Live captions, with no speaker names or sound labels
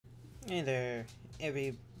Hey there,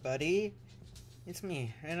 everybody. It's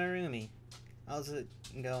me, Renarumi. How's it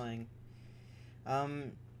going?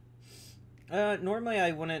 Um, normally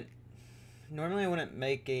I wouldn't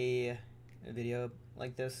make a video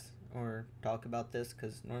like this or talk about this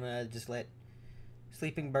because normally I just let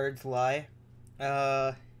sleeping birds lie.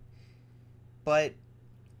 Uh, but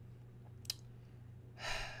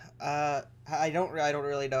I don't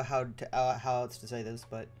really know how else to say this,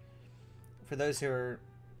 but for those who are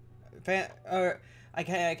I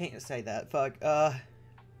can't say that. Fuck.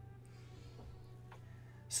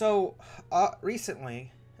 So,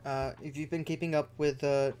 recently, if you've been keeping up with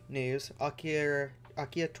news, Akira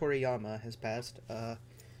Toriyama has passed.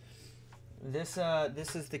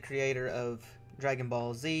 This is the creator of Dragon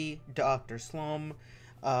Ball Z, Doctor Slump,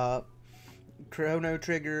 uh, Chrono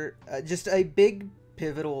Trigger. Just a big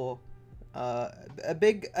pivotal, uh, a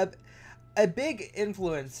big a big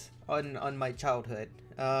influence on my childhood.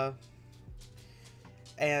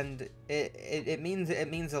 And it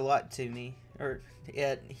means a lot to me, or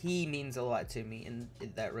he means a lot to me in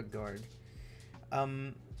that regard.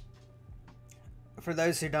 Um, for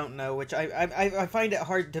those who don't know, which I find it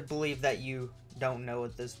hard to believe that you don't know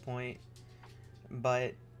at this point,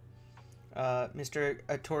 but Mr.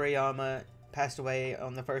 Toriyama passed away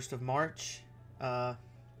on the 1st of March. Uh,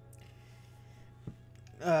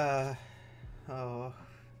 uh, oh,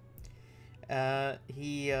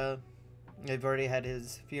 he they've already had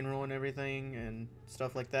his funeral and everything and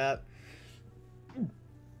stuff like that.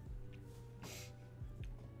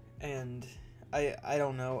 And I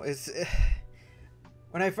don't know. It's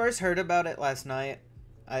when I first heard about it last night,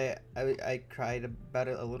 I cried about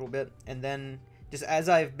it a little bit, and then just as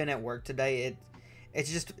I've been at work today,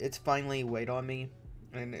 it's finally weighed on me,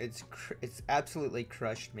 and it's absolutely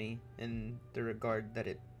crushed me in the regard that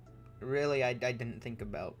it really I didn't think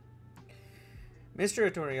about.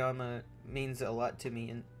 Mr. Toriyama means a lot to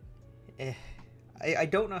me, and I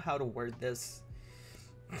don't know how to word this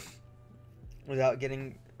without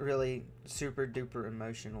getting really super duper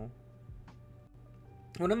emotional.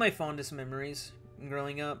 One of my fondest memories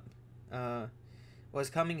growing up was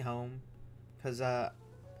coming home, because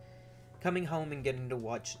coming home and getting to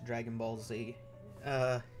watch Dragon Ball Z.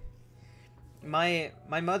 My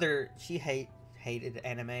mother, she hated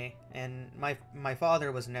anime, and my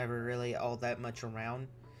father was never really all that much around,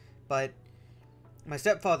 but my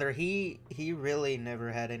stepfather, he really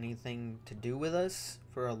never had anything to do with us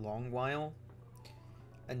for a long while,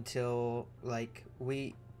 until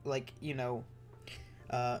me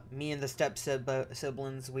and the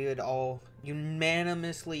siblings, we would all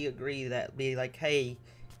unanimously agree that be like, hey,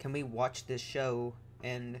 can we watch this show?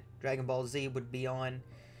 And Dragon Ball Z would be on,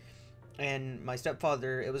 and my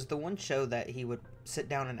stepfather, it was the one show that he would sit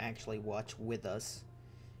down and actually watch with us,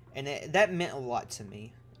 and that meant a lot to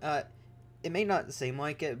me. It may not seem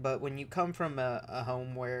like it, but when you come from a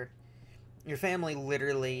home where your family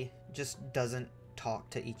literally just doesn't talk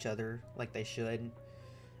to each other like they should,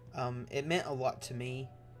 it meant a lot to me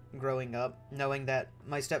growing up, knowing that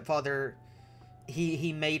my stepfather,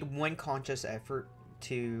 he made one conscious effort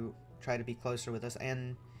to try to be closer with us,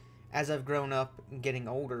 and as I've grown up and getting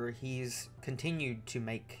older, he's continued to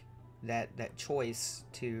make that choice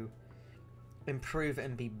to improve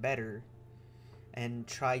and be better and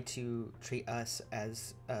try to treat us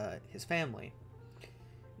as his family.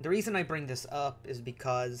 The reason I bring this up is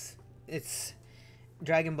because it's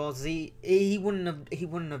Dragon Ball Z. He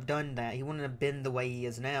wouldn't have done that. He wouldn't have been the way he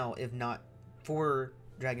is now if not for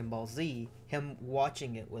Dragon Ball Z, him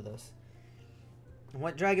watching it with us. And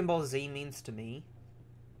what Dragon Ball Z means to me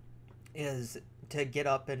is to get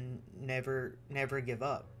up and never give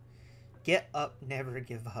up. Get up, never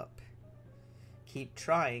give up. Keep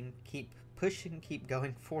trying, keep pushing, keep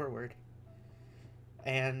going forward.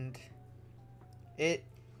 And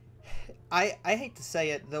I hate to say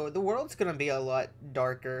it though, the world's gonna be a lot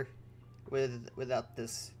darker without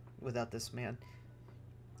this man.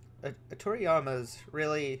 Toriyama's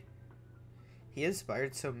really, he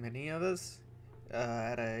inspired so many of us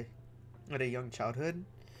at a young childhood,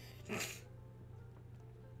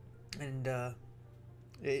 and I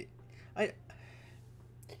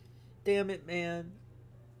damn it, man.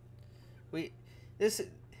 This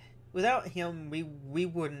without him, we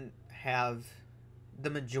wouldn't have the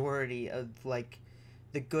majority of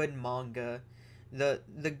the good manga,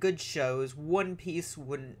 the good shows. One Piece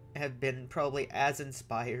wouldn't have been probably as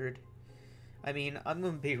inspired. I mean, I'm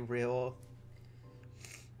gonna be real.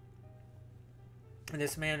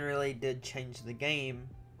 This man really did change the game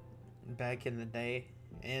back in the day,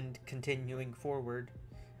 and continuing forward.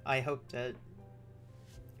 I hope that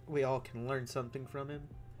we all can learn something from him.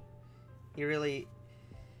 He really,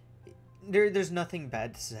 there's nothing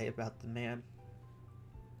bad to say about the man.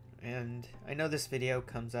 And I know this video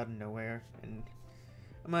comes out of nowhere, and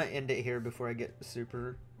I'm gonna end it here before I get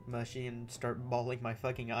super mushy and start bawling my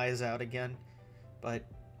fucking eyes out again. But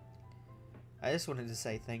I just wanted to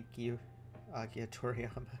say thank you, Akira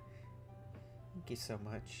Toriyama. Thank you so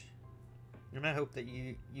much. And I hope that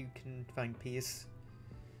you can find peace.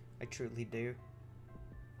 I truly do.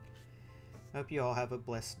 I hope you all have a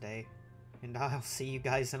blessed day. And I'll see you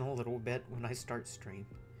guys in a little bit when I start stream.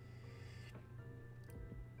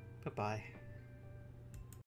 Bye-bye.